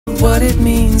what it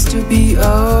means to be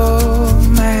a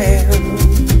man.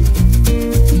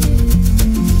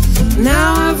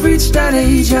 Now I've reached that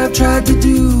age, I've tried to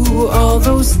do all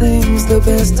those things the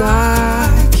best I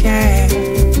can.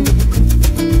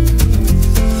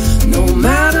 No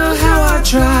matter how I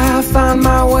try, I find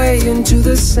my way into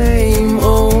the same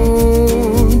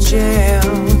old jam.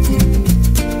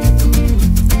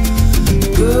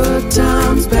 Good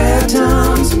times, bad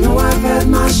times, you know I've had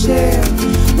my share.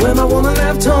 When my woman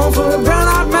left home for a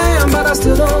brown-eyed man, but I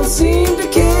still don't seem to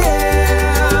care.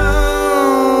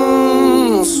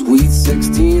 Sweet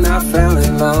 16, I fell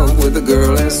in love with a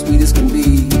girl as sweet as can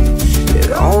be.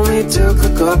 It only took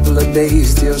a couple of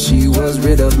days till she was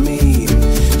rid of me.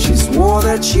 She swore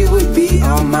that she would be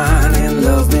all mine and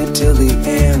love me till the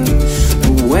end.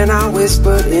 But when I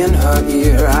whispered in her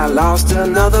ear, I lost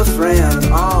another friend.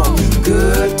 Oh,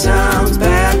 good times,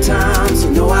 bad times,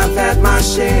 you know I've had my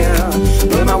share.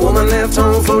 When my woman left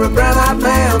home for a brown-eyed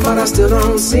man, but I still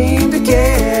don't seem to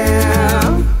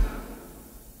care.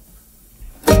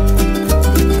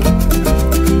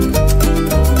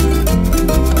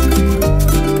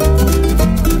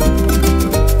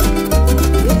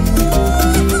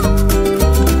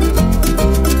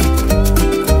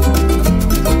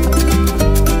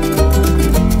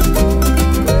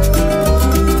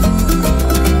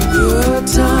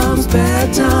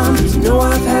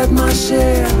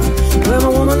 When my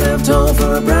woman left home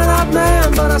for a brown-eyed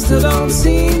man, but I still don't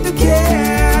seem to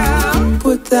care.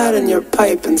 Put that in your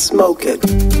pipe and smoke it.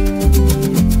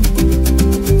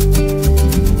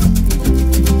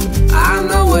 I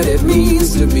know what it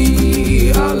means to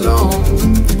be alone.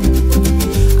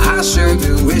 I sure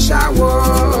do wish I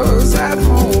was at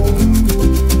home.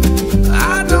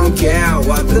 I don't care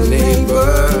what the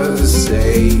neighbors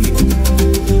say.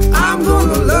 I'm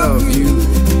gonna love you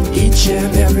each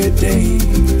and every day.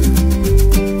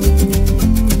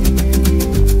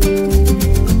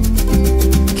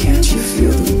 Can't you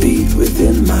feel the beat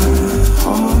within my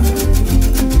heart?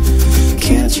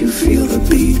 Can't you feel the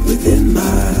beat within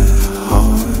my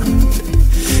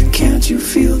heart? Can't you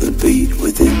feel the beat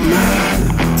within my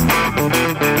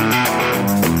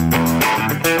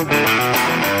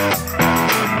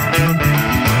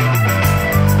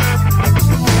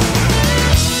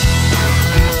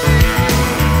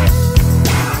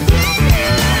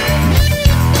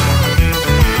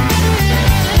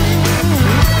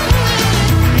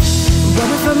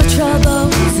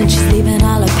and she's leaving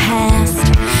all her past,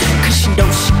 'cause she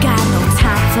knows she got no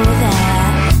time for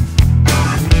that.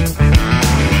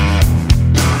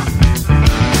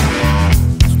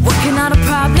 Working on a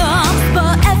problem for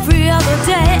every other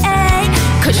day,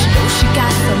 'cause she knows she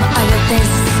got some other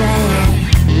things to say.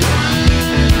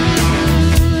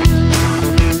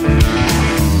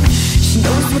 She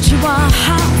knows what you want,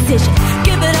 how did you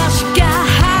give it all she got?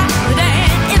 And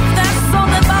if there's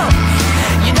something more,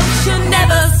 you know she'll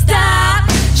never stop.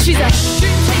 She's a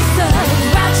dream chaser,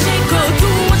 round shaker, do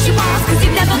what she wants, 'cause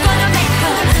you're never gonna make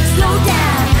her slow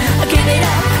down or give it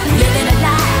up, living a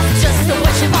life just the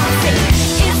way she wants it.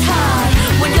 It's hard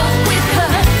when you're with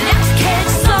her, now to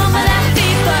catch some of that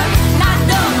fever. I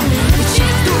know what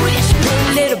she's doing, she put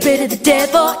a little bit of the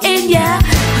devil in ya,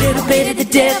 little bit of the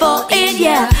devil in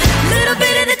ya, little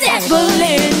bit of the devil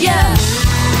in ya.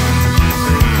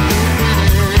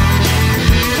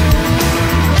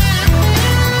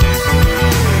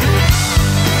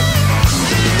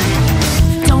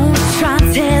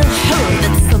 Tell her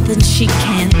that's something she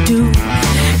can't do,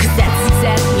 'cause that's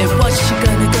exactly what she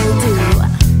gonna go do.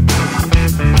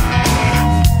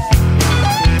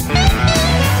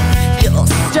 You'll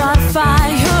start a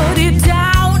fire deep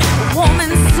down a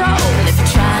woman's soul if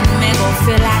you're trying to make her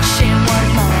feel like she ain't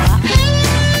worth more.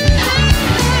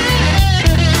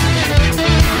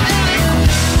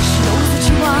 She knows what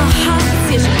you want, how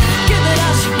to give it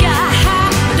all she got.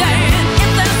 Damn,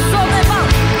 if there's something more,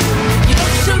 you know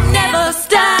she'll never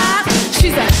stop.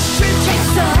 She's a dream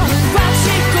chaser, round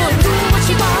shaker, do what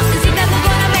she wants, 'cause you're never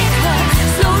gonna make her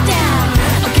slow down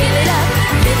or give it up,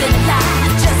 living a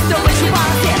life just the way she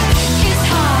wants it. It's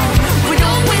hard when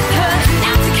you're with her,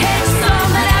 now to catch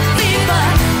some of that fever.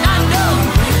 I know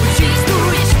what she's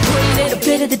doing, she put a little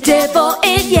bit of the devil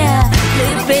in ya,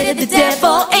 little bit of the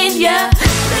devil in ya,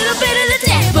 little bit of the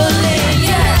devil in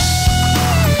ya.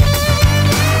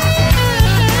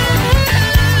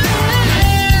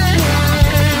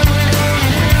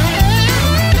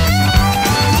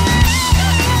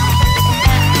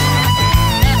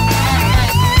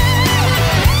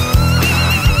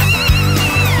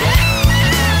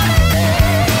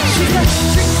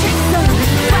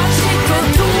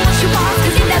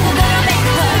 Never gonna make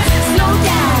her slow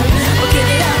down or give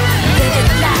it up, living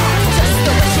a life just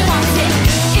the way she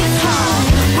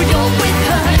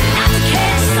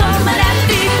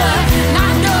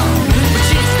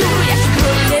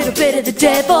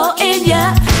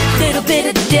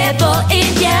devil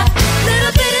in ya,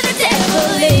 little bit of the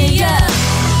devil in ya.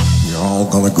 You're all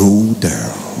gonna go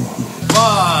down.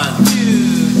 1,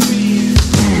 2, 3.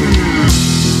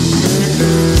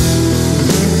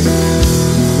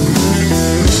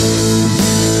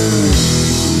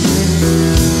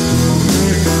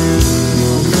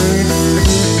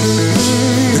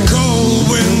 The cold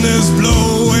wind is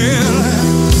blowing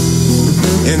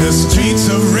in the streets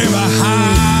of River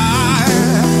High.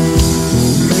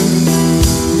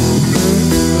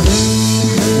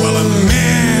 Well, a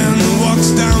man walks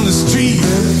down the street.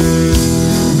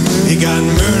 He got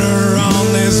murder on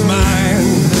his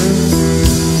mind.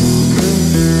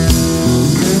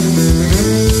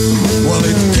 Well,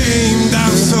 it came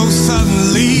down so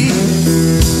suddenly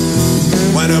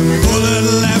when a bullet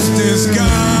left his gun.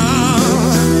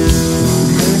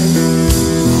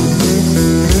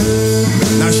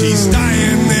 Now she's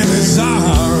dying in his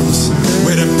arms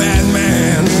with a bad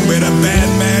man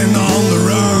on the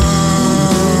run.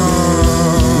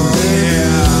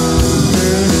 Yeah.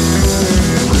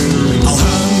 I'll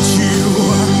hunt you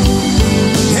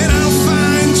and I'll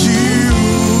find you.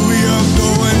 You're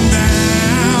going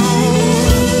down.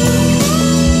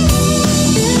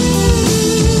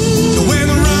 Nowhere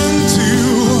to run to,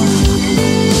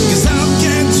 'cause I'll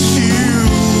get you.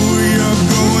 You're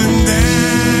going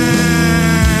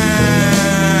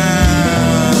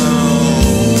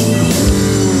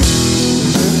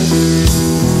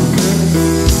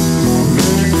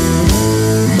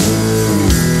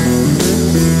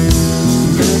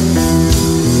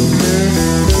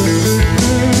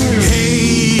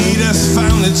Hate has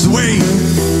found its way,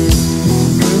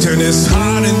 turn his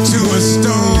heart into a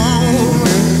stone.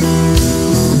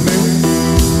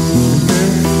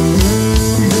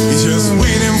 He's just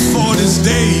waiting for this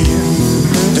day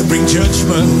to bring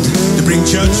judgment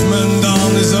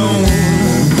on his own.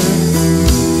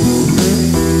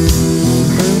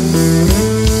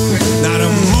 Now the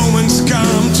moment's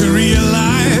come to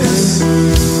realize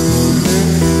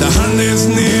the hunt is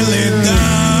nearly done.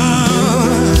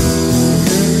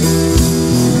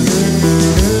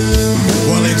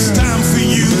 Well, it's time for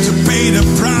you to pay the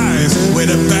price with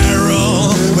a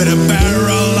barrel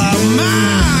of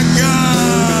my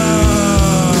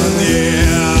gun.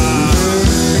 Yeah.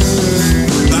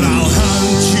 But I'll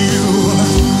hunt you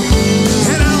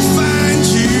and I'll find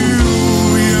you.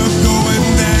 You're going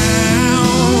down.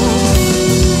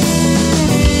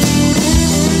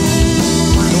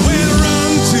 Nowhere to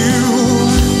run to,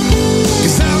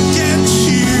 'cause I'll get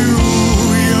you.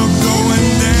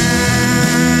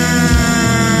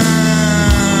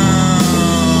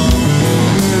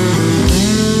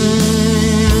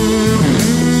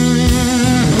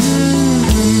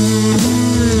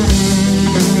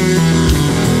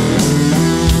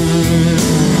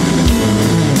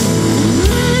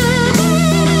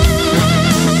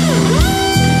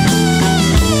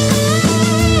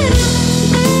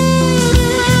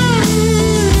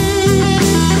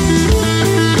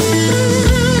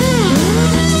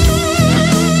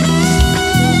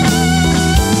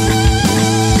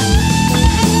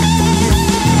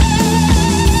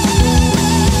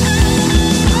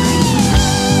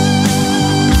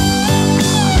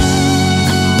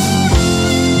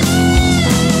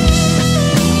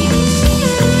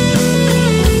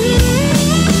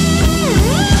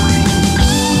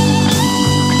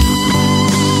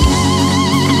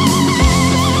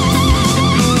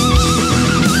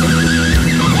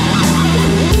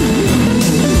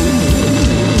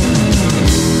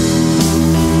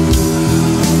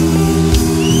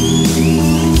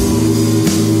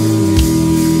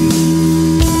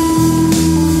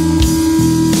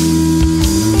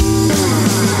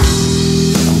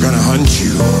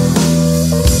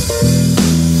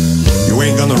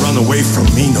 You're going away from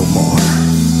me no more.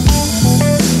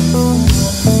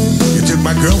 You took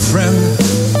my girlfriend,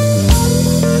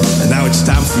 and now it's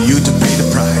time for you to pay the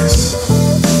price.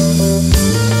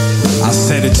 I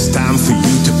said it's time for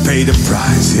you to pay the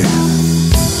price, yeah.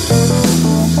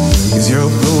 'Cause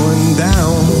you're going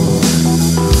down.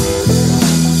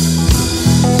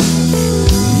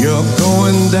 You're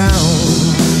going down.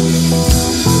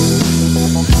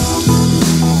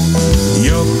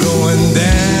 You're going down.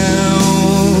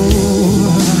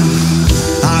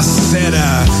 I said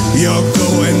you're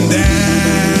going down.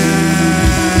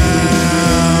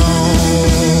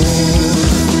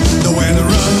 Nowhere to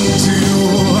run to,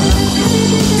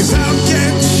 'cause I'll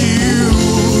get you.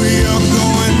 You're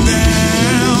going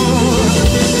down.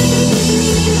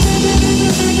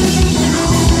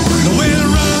 Nowhere to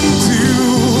run to,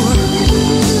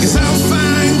 'cause I'll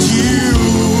find you.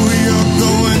 You're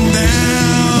going down.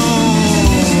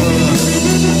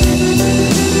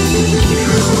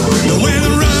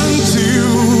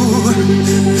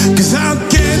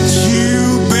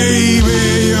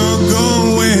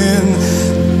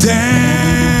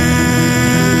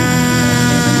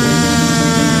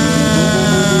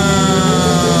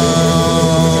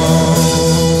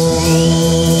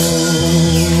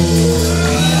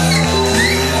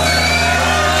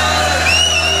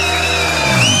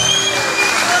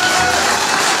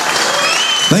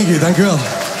 dank u wel.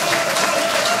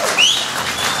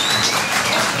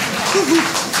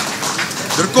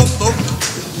 Er komt toch?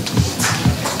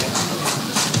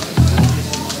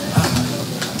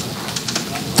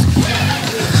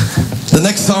 The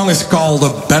next song is called A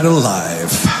Better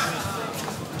Life.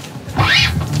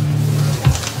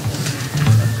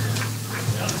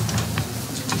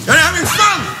 You're having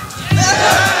fun!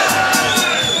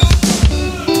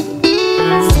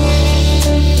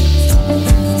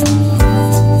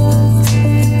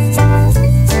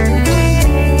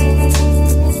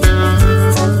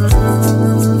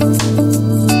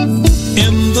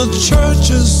 In the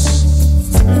churches,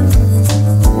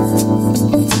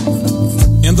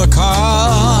 in the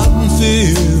cotton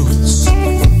fields,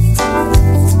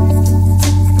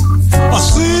 a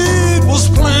seed was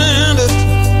planted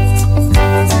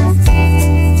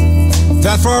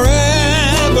that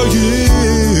forever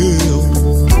yield.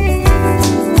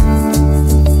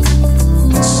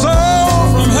 So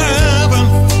from heaven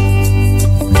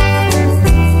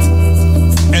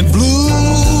and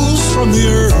blues from the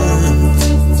earth,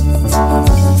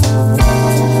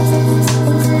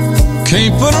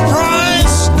 can't put a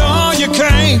price, no you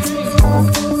can't,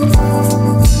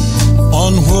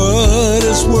 on what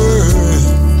it's worth.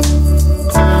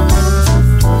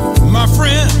 My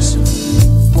friends,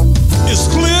 it's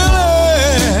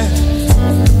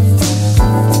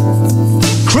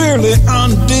clearly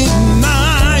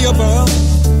undeniable.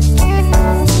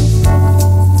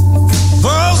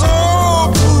 Those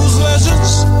old blues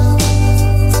legends,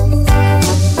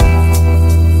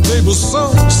 they were so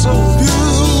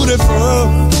beautiful.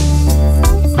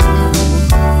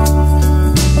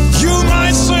 You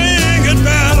might sing it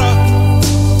better,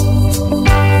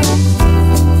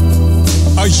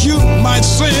 or you might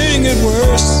sing it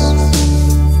worse.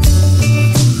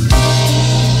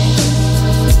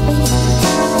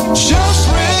 Just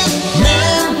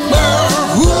remember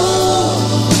who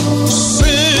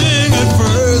sing it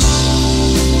first.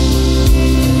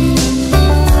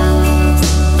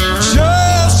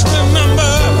 Just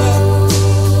remember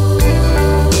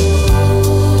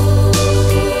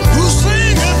who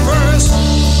sing it first.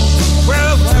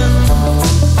 Well,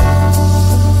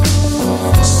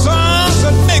 songs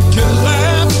that make you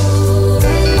laugh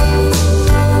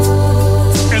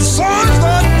and songs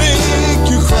that make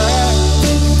you cry.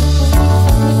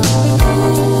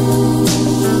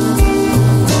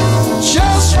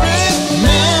 Just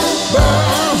remember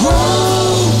who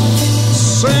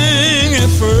sang it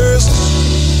first.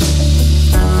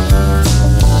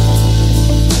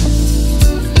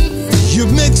 You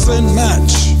mix and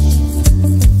match,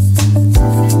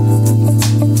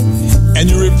 and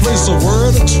you replace a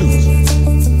word or two,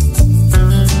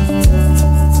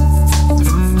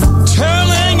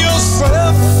 telling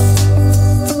yourself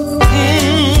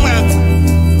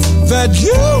that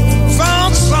you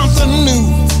found something new.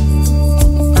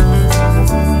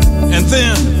 And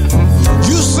then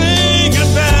you sing it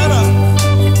better,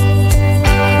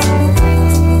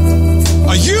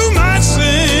 or you might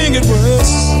sing it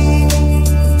worse.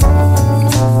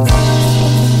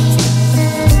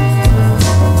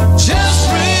 Just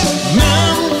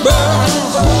remember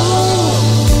who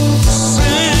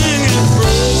sang it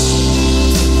first.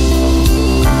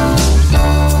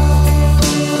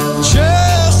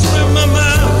 Just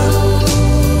remember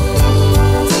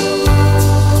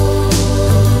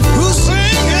who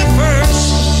sang it first.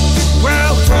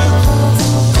 Well,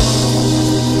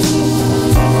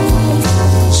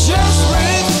 just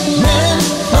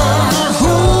remember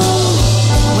who,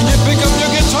 when you pick up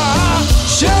your guitar,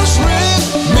 just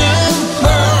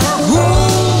remember who,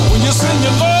 when you sing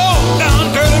your low down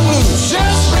dirty blues,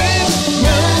 just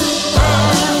remember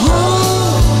who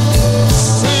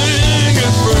sang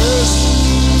it first.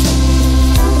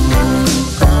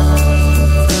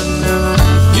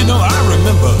 You know, I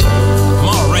remember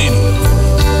Ma Rainey,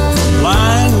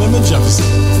 Blind Women Jefferson,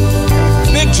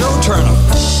 Big Joe Turner,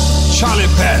 Charlie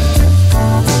Patton,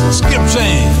 Skip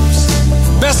James,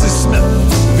 Bessie Smith,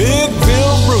 Big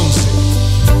Bill Broomsey,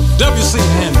 W.C.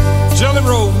 Handy, Jelly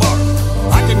Roll Martin.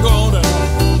 I can go on and on.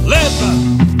 Led by